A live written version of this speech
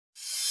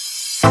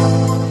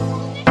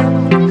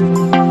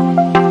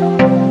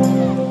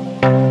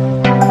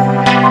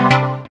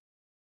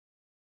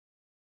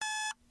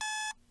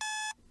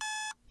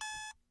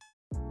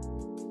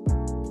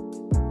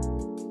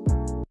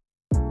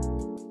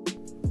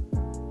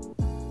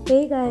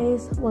Hey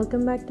guys,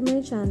 welcome back to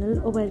my channel,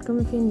 or welcome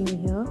if you're new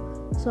here.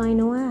 So I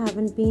know I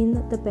haven't been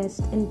the best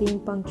in being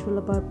punctual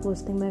about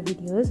posting my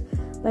videos,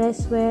 but I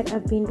swear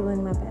I've been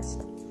doing my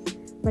best.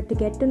 But to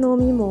get to know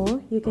me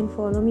more, you can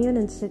follow me on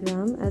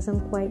Instagram as I'm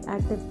quite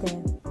active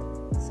there.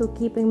 So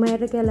keeping my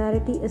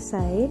regularity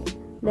aside,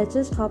 let's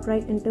just hop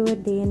right into a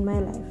day in my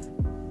life.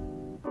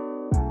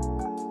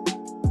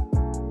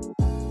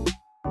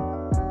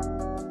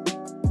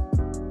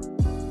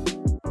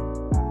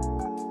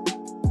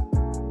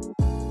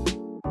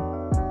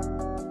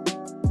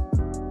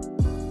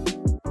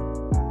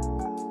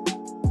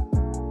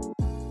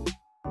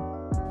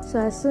 So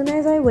as soon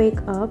as I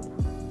wake up,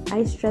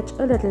 I stretch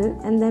a little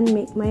and then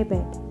make my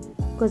bed,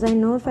 because I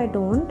know if I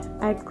don't,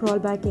 I'd crawl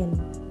back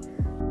in.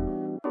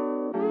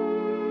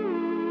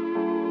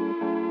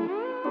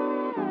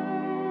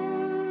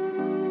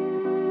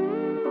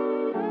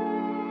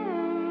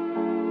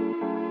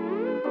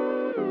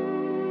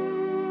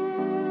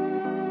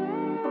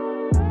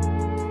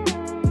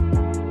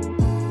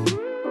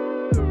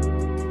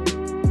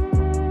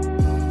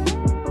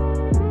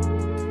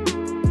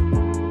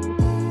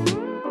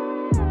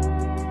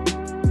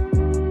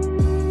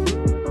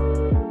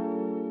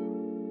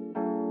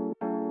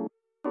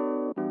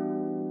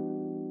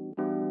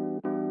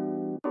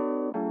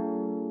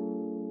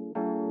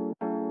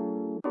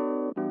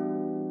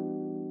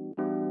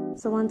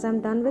 So once I'm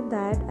done with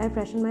that, I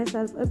freshen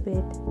myself a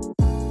bit.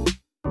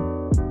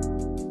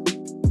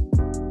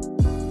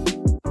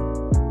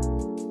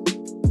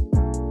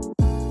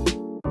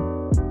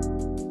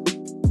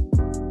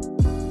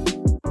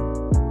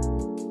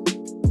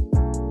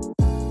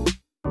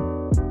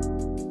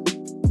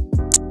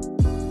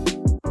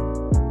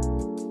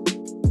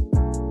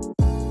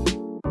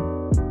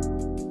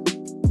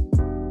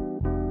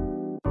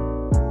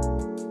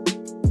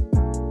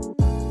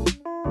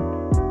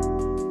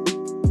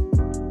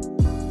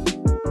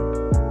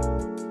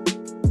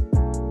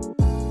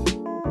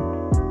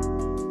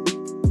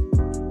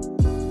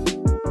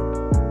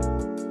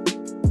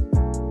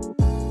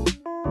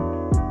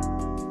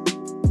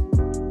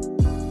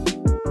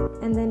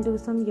 And then do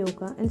some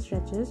yoga and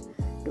stretches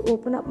to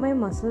open up my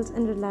muscles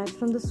and relax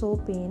from the sore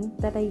pain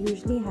that I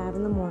usually have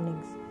in the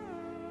mornings.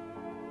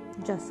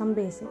 Just some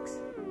basics.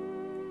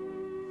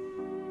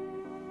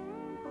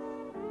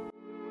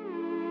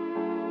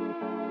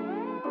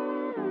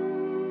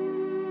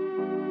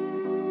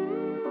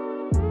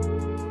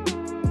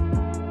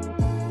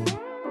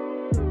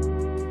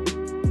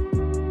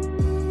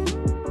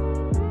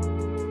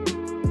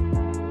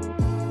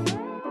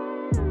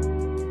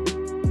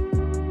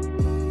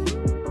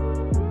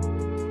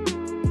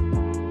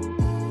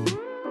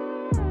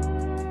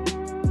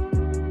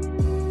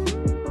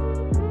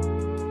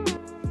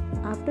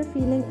 After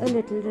feeling a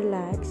little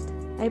relaxed,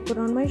 I put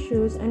on my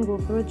shoes and go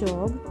for a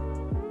jog.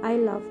 I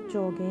love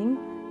jogging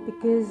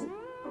because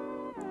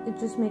it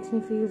just makes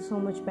me feel so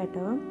much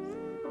better.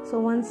 So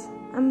once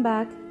I'm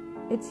back,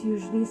 it's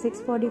usually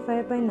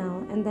 6:45 by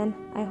now, and then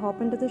I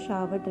hop into the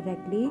shower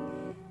directly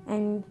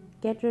and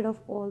get rid of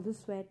all the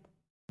sweat.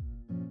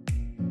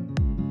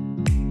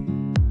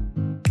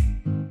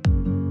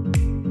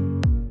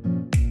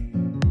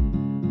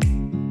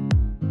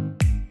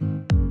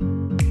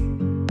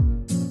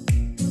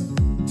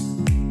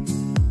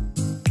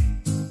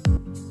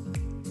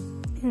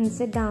 And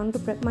sit down to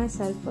prep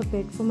myself a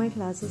bit for my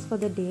classes for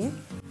the day.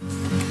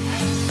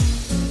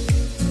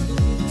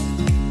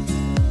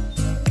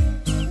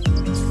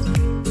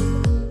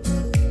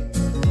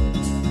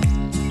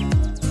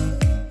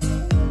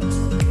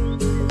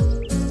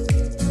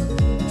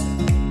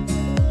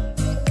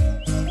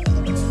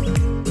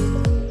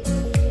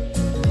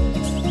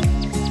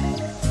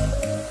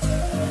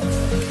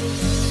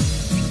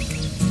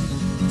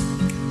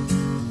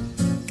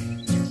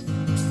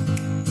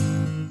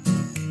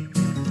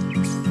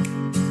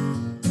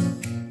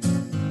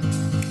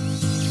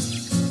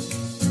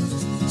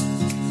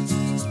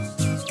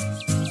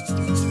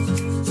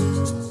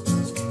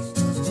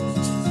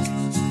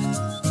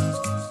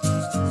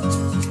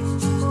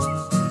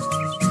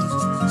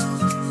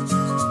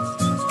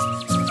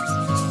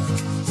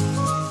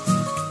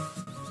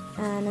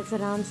 It's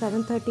around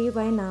 7:30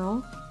 by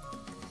now,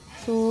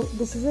 so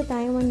this is the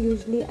time when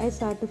usually I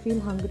start to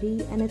feel hungry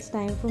and it's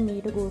time for me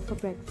to go for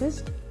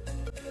breakfast.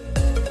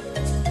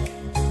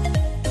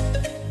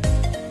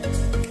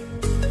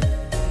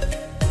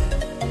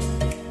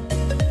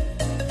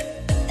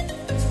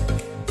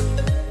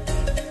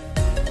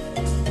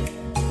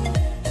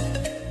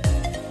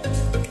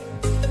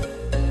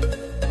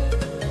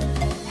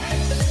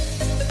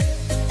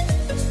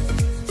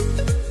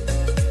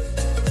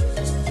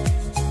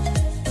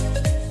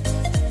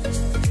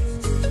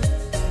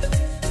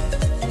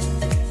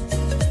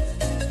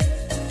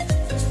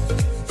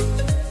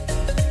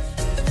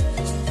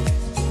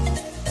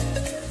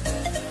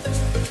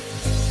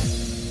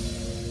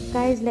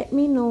 Guys, let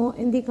me know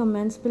in the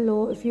comments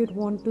below if you'd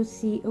want to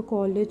see a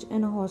college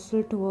and a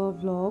hostel tour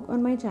vlog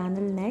on my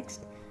channel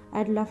next.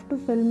 I'd love to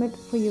film it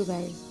for you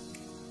guys.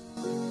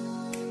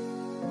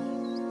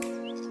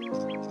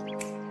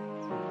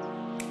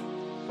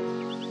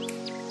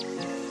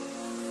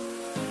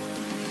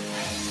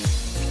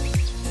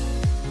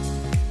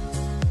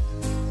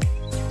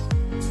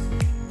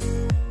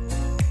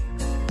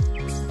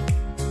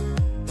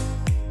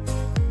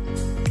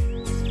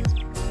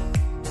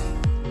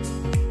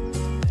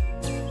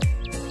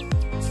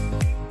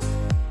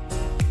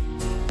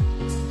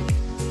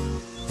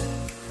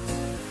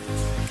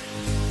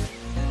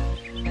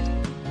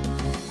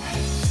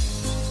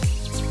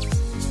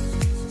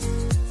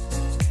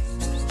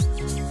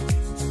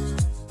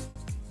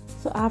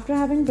 So after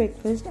having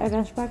breakfast, I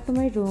rushed back to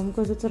my room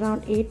because it's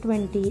around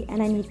 8:20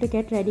 and I need to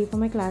get ready for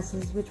my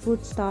classes, which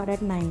would start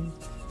at 9.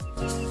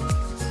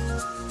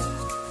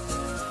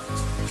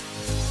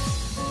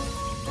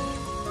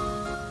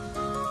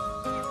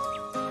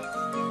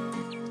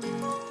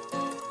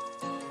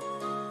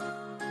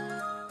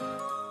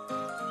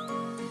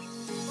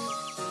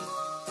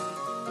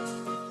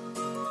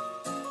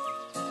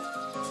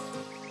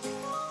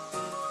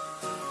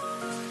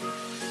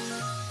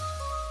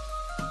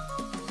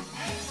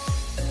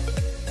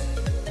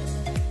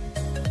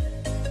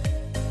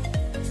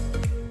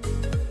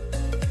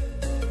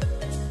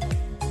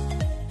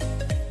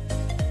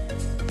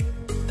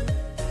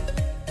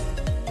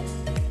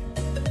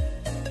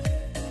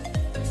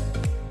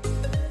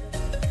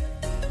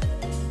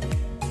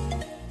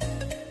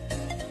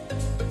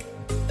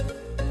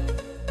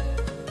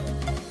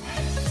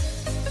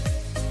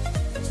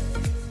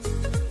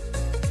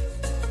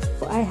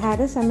 I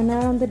had a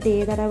seminar on the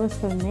day that I was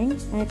filming,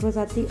 and it was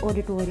at the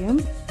auditorium.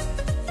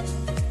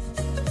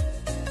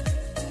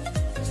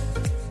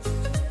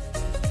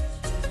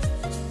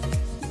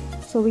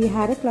 So we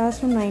had a class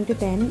from 9 to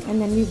 10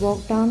 and then we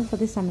walked down for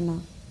the seminar.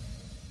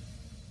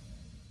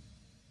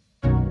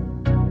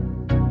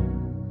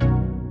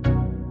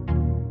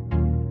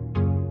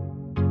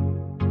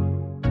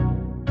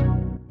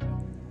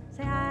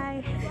 Say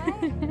hi.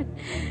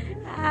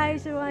 Hi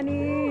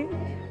Shivani.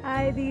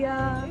 Hi Diya.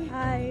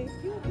 Hi.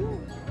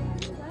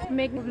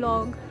 Make a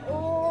vlog.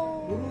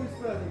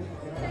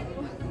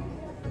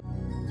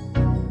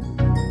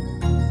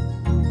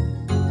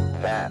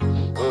 That's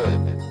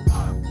good.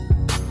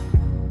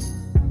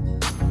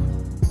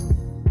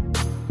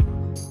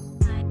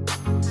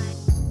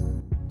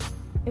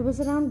 It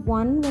was around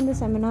 1 when the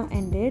seminar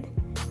ended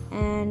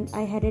and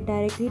I headed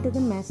directly to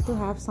the mess to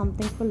have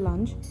something for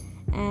lunch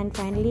and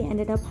finally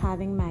ended up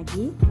having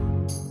Maggie.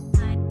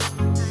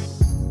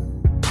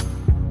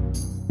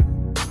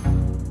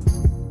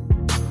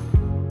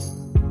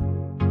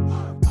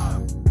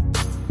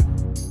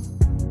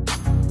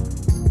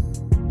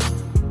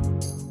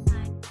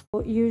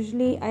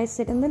 Usually I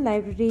sit in the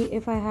library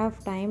if I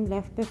have time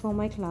left before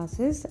my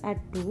classes at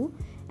 2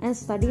 and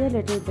study a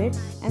little bit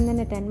and then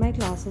attend my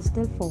classes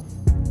till 4.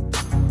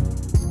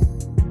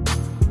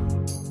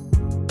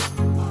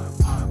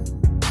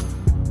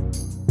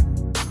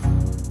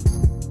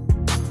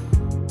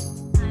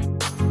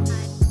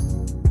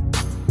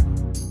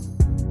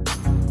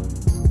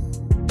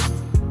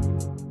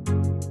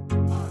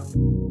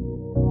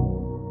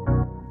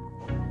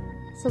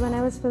 So when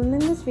I was filming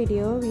this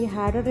video, we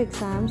had our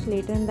exams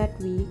later in that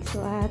week,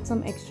 so I had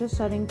some extra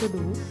studying to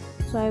do.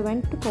 So I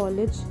went to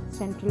college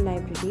central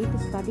library to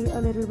study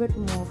a little bit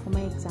more for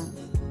my exams.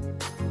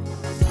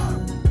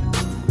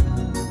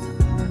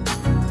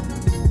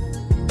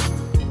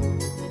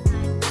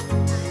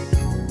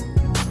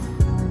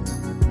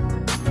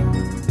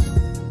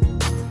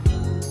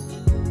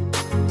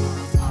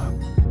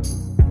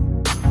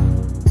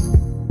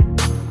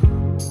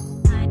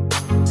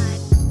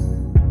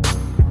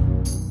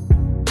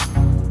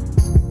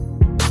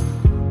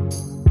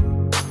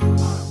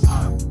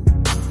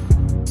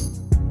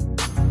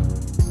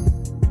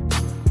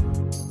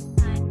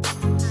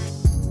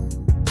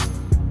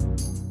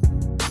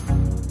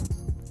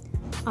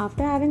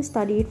 After having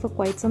studied for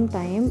quite some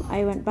time,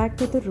 I went back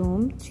to the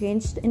room,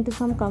 changed into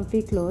some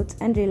comfy clothes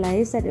and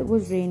realized that it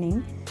was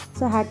raining,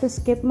 so I had to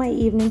skip my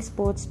evening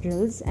sports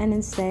drills and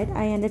instead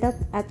I ended up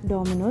at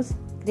Domino's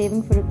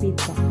craving for a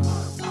pizza.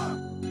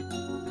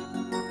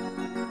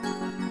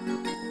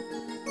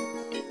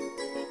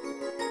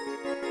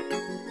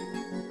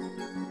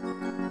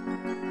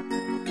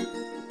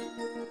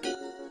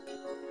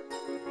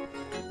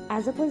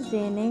 As it was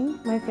raining,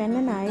 my friend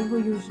and I, who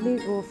usually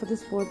go for the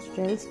sports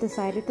drills,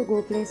 decided to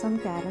go play some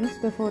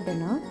caroms before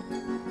dinner.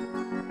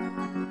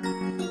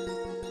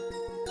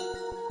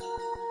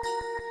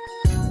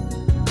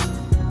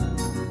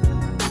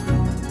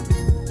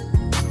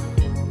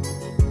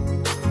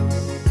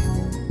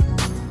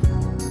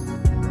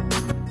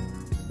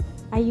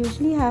 I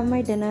usually have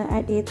my dinner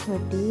at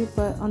 8:30,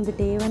 but on the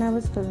day when I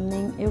was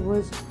filming, it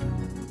was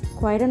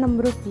quite a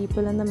number of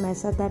people in the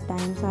mess at that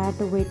time, so I had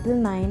to wait till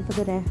 9 for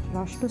the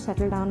rush to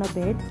settle down a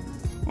bit.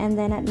 And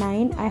then at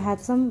 9 I had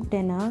some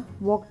dinner,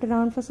 walked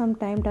around for some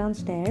time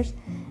downstairs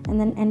and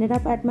then ended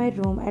up at my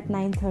room at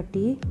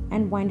 9:30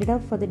 and winded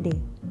up for the day.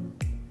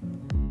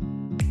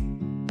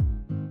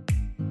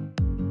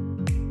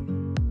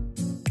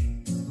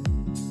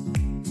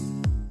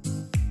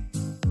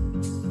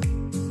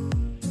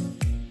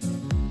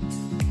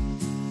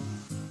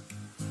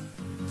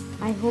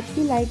 I hope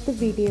you liked the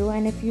video,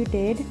 and if you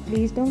did,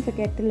 please don't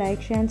forget to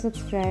like, share and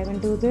subscribe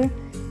and do the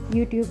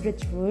YouTube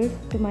ritual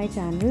to my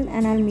channel,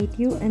 and I'll meet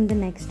you in the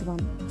next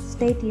one.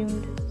 Stay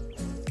tuned.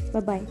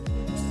 Bye bye.